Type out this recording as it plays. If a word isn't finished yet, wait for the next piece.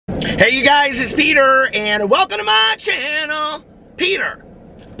Hey you guys, it's Peter, and welcome to my channel, Peter.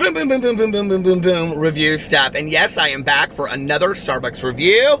 Boom, boom, boom, boom, boom, boom, boom, boom, boom, review stuff. And yes, I am back for another Starbucks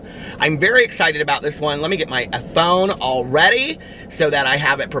review. I'm very excited about this one. Let me get my phone all ready so that I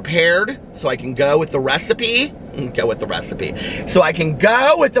have it prepared so I can go with the recipe. So I can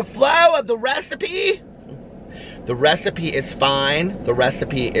go with the flow of the recipe. The recipe is fine. The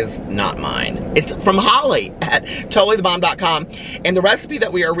recipe is not mine. It's from Holly at totallythebomb.com. And the recipe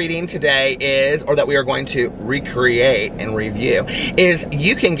that we are reading today is, or that we are going to recreate and review, is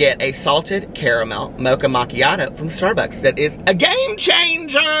you can get a salted caramel mocha macchiato from Starbucks. That is a game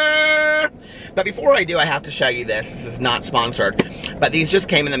changer. But before I do, I have to show you this. This is not sponsored, but these just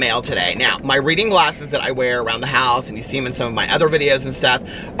came in the mail today. Now, my reading glasses that I wear around the house, and you see them in some of my other videos and stuff,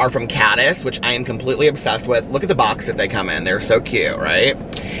 are from Caddis, which I am completely obsessed with. Look at the box that they come in. They're so cute, right?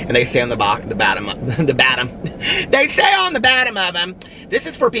 And they say on the bottom, they say on the bottom of them, this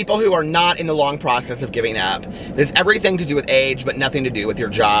is for people who are not in the long process of giving up. There's everything to do with age, but nothing to do with your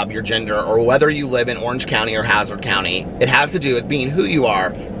job, your gender, or whether you live in Orange County or Hazard County. It has to do with being who you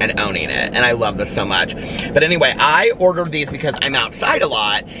are and owning it. And I love this so much. But anyway, I ordered these because I'm outside a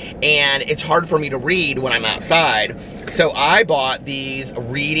lot, and it's hard for me to read when I'm outside. So I bought these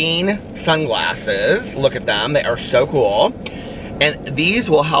reading sunglasses. Look at them. They are so cool. And these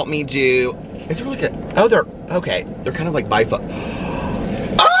will help me do, is there like a, oh, they're, okay. They're kind of like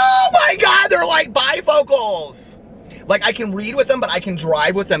bifocals. Oh my God, they're like bifocals. Like I can read with them, but I can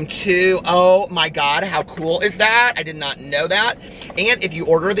drive with them too. Oh my God, how cool is that? I did not know that. And if you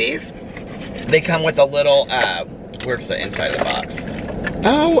order these, they come with a little, where's the inside of the box?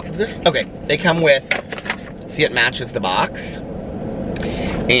 Oh, this, okay. They come with, see, it matches the box.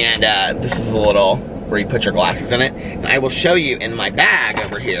 And this is a little, where you put your glasses in it. And I will show you in my bag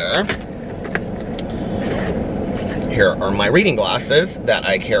over here. Here are my reading glasses that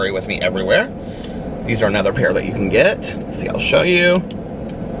I carry with me everywhere. These are another pair that you can get. Let's see, I'll show you.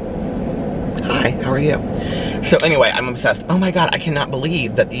 Hi, how are you? So anyway, I'm obsessed. Oh my God, I cannot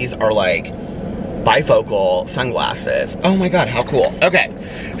believe that these are like bifocal sunglasses. Oh my God, how cool. Okay,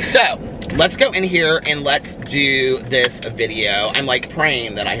 so let's go in here and let's do this video. I'm like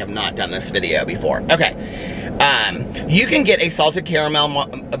praying that I have not done this video before. Okay, you can get a salted caramel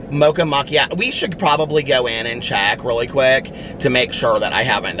mocha macchiato. We should probably go in and check really quick to make sure that I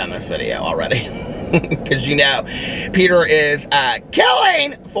haven't done this video already. Because you know, Peter is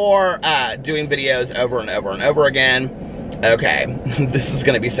killing for doing videos over and over and over again. Okay, this is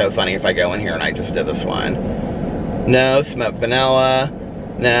gonna be so funny if I go in here and I just did this one. No, smoked vanilla.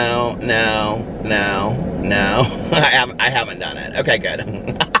 No, no, no, no. I haven't done it. Okay, good.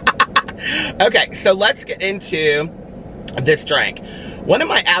 Okay, so let's get into this drink. One of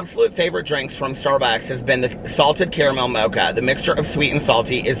my absolute favorite drinks from Starbucks has been the salted caramel mocha. The mixture of sweet and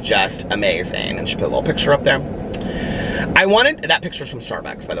salty is just amazing. And she put a little picture up there. I wanted, that picture's from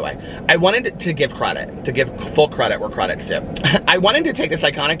Starbucks, by the way. I wanted to give credit, to give full credit where credit's due. I wanted to take this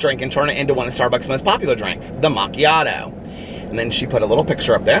iconic drink and turn it into one of Starbucks' most popular drinks, the macchiato. And then she put a little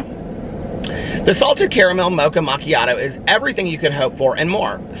picture up there. The salted caramel mocha macchiato is everything you could hope for and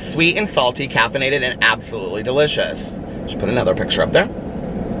more. Sweet and salty, caffeinated, and absolutely delicious. She put another picture up there.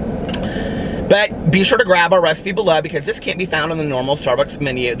 But be sure to grab our recipe below because this can't be found on the normal Starbucks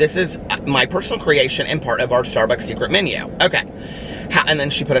menu. This is my personal creation and part of our Starbucks secret menu. Okay. And then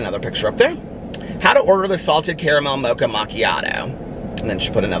she put another picture up there. How to order the salted caramel mocha macchiato. And then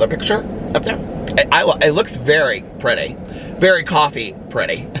she put another picture up there. It looks very pretty. Very coffee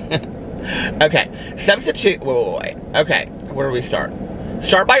pretty. Okay. Substitute, wait. Okay. Where do we start?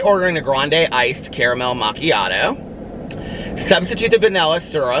 Start by ordering a grande iced caramel macchiato. Substitute the vanilla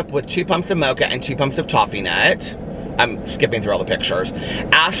syrup with 2 pumps of mocha and 2 pumps of toffee nut. I'm skipping through all the pictures.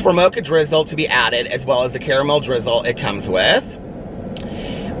 Ask for mocha drizzle to be added, as well as the caramel drizzle it comes with.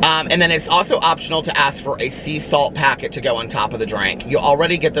 And then it's also optional to ask for a sea salt packet to go on top of the drink. You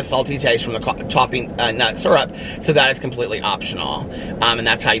already get the salty taste from the toffee nut syrup, so that is completely optional. And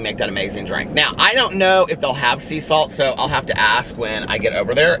that's how you make that amazing drink. Now, I don't know if they'll have sea salt, so I'll have to ask when I get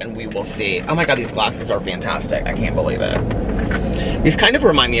over there, and we will see. Oh my God, these glasses are fantastic. I can't believe it. These kind of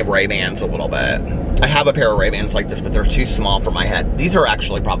remind me of Ray-Bans a little bit. I have a pair of Ray-Bans like this, but they're too small for my head. These are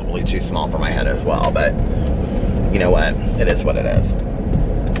actually probably too small for my head as well, but you know what? It is what it is.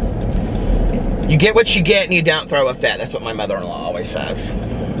 You get what you get and you don't throw a fit. That's what my mother-in-law always says.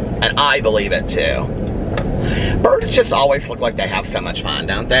 And I believe it too. Birds just always look like they have so much fun,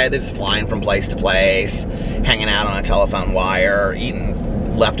 don't they? They're just flying from place to place, hanging out on a telephone wire,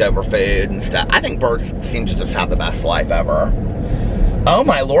 eating leftover food and stuff. I think birds seem to just have the best life ever. Oh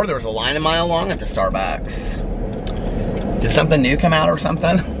my Lord, there was a line a mile long at the Starbucks. Did something new come out or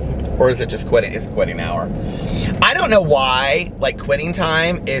something? Or is it just quitting? It's quitting hour. I don't know why, like, quitting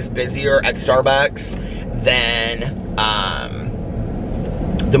time is busier at Starbucks than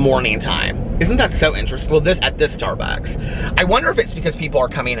the morning time. Isn't that so interesting? Well, at this Starbucks. I wonder if it's because people are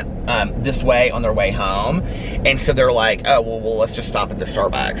coming this way on their way home, and so they're like, oh, well, let's just stop at the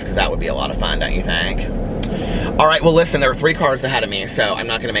Starbucks, because that would be a lot of fun, don't you think? All right, well, listen, there are 3 cars ahead of me, so I'm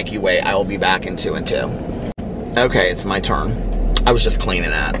not gonna make you wait. I will be back in 2 and 2. Okay, it's my turn. I was just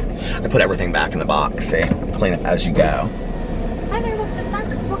cleaning up. I put everything back in the box, see? Clean up as you go. Hi there, welcome to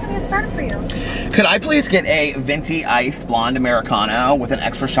Starbucks. What can I get started for you? Could I please get a venti iced blonde Americano with an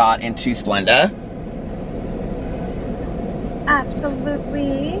extra shot into Splenda?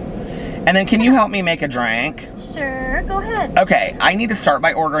 Absolutely. And then can you help me make a drink? Sure, go ahead. Okay, I need to start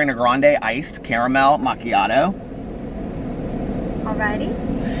by ordering a grande iced caramel macchiato. Alrighty.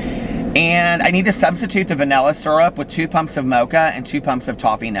 And I need to substitute the vanilla syrup with 2 pumps of mocha and 2 pumps of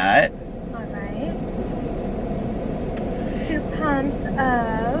toffee nut. Alright. 2 pumps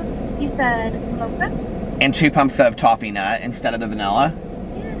of, you said mocha? And 2 pumps of toffee nut instead of the vanilla.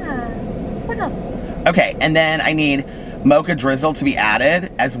 Yeah. What else? Okay, and then I need mocha drizzle to be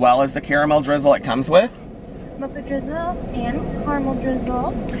added, as well as the caramel drizzle it comes with. Mocha drizzle and caramel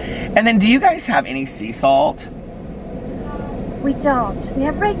drizzle. And then do you guys have any sea salt? We don't. We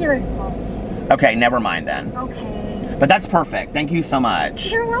have regular salt. Okay, never mind then. Okay. But that's perfect. Thank you so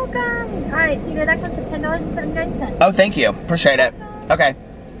much. You're welcome. Alright, Peter, that comes to $10.79. Oh, thank you. Appreciate it. Okay.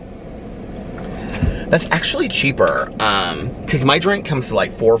 That's actually cheaper, because my drink comes to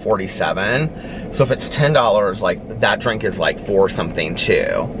like $4.47. So if it's $10, like that drink is like $4 something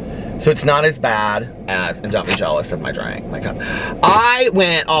too. So it's not as bad as, and don't be jealous of my drink. My cup. I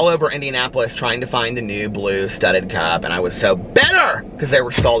went all over Indianapolis trying to find the new blue studded cup, and I was so bitter because they were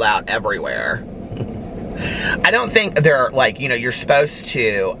sold out everywhere. I don't think they're like, you know, you're supposed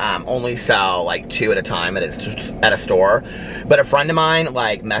to only sell like 2 at a time at a store. But a friend of mine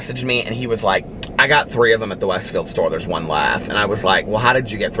like messaged me and he was like, I got 3 of them at the Westfield store, there's 1 left. And I was like, well, how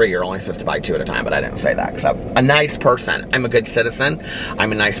did you get 3? You're only supposed to buy 2 at a time. But I didn't say that because I'm a nice person. I'm a good citizen.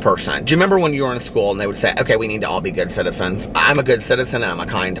 I'm a nice person. Do you remember when you were in school and they would say, okay, we need to all be good citizens? I'm a good citizen and I'm a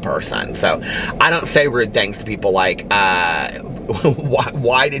kind person. So I don't say rude things to people like,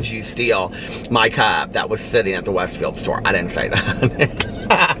 why did you steal my cup that was sitting at the Westfield store? I didn't say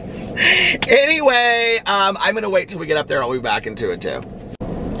that. Anyway, I'm gonna wait till we get up there. I'll be back in 2 and 2.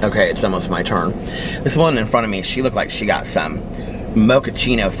 Okay, it's almost my turn. This one in front of me, she looked like she got some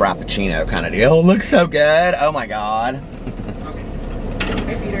mochaccino frappuccino kind of deal. Looks so good. Oh my God. Okay.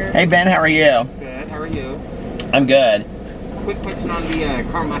 Hey Peter. Hey Ben, how are you? Good, how are you? I'm good. Quick question on the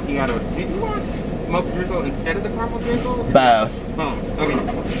caramel macchiato. Did you want mocha drizzle instead of the caramel drizzle? Both. Both. Okay.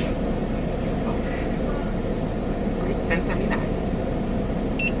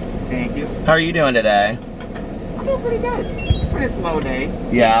 $10.79. Thank you. How are you doing today? I'm doing pretty good. Pretty slow day.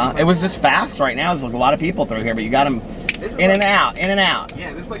 Yeah, it was just fast right now. There's like a lot of people through here, but you got them in and out, in and out.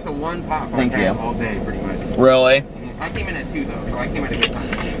 Yeah, this is like the one pop Thank you. all day, pretty much. Really? I came in at 2 though, so I came at a good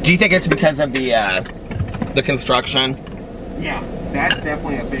time. Do you think it's because of the construction? Yeah, that's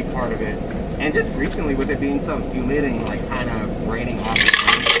definitely a big part of it. And just recently with it being so humid and like kind of raining off the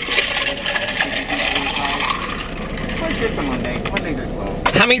it's just a Monday. Mondays are slow.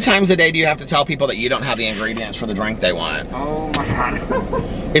 How many times a day do you have to tell people that you don't have the ingredients for the drink they want? Oh my God.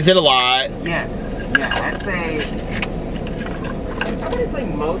 Is it a lot? Yes. Yeah, I wouldn't say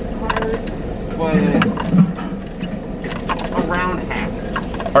most cars, but around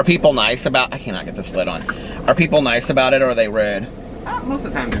half. Are people nice about, I cannot get this lid on. Are people nice about it or are they rude? Most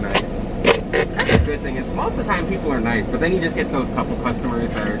of the time they're nice. That's the good thing is most of the time people are nice, but then you just get those couple customers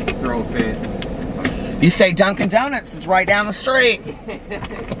that throw a fit. You say Dunkin' Donuts is right down the street.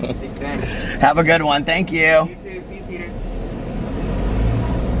 Exactly. Have a good one. Thank you. You too. See you, Peter.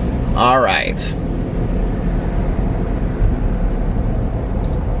 All right.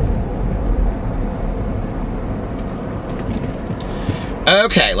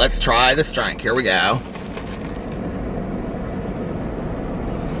 Okay, let's try this drink. Here we go.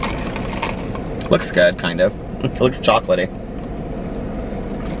 Looks good, kind of. It looks chocolatey.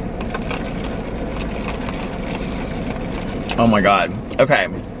 Oh my God. Okay.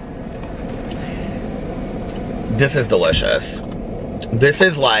 This is delicious. This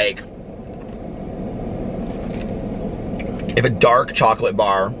is like if a dark chocolate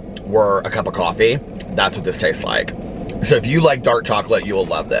bar were a cup of coffee, that's what this tastes like. So if you like dark chocolate, you will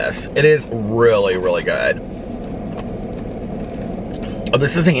love this. It is really, really good. Oh,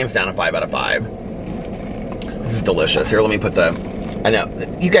 this is hands down a 5 out of 5. This is delicious. Here, let me put the, I know,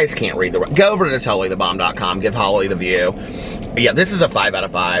 you guys can't read the, go over to totally thebomb.com, give Holly the view. Yeah, this is a 5 out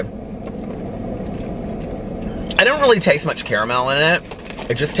of 5. I don't really taste much caramel in it.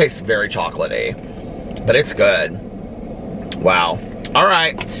 It just tastes very chocolatey, but it's good. Wow. All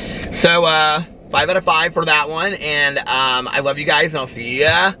right. So, 5 out of 5 for that one. And I love you guys, and I'll see you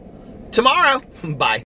tomorrow. Bye.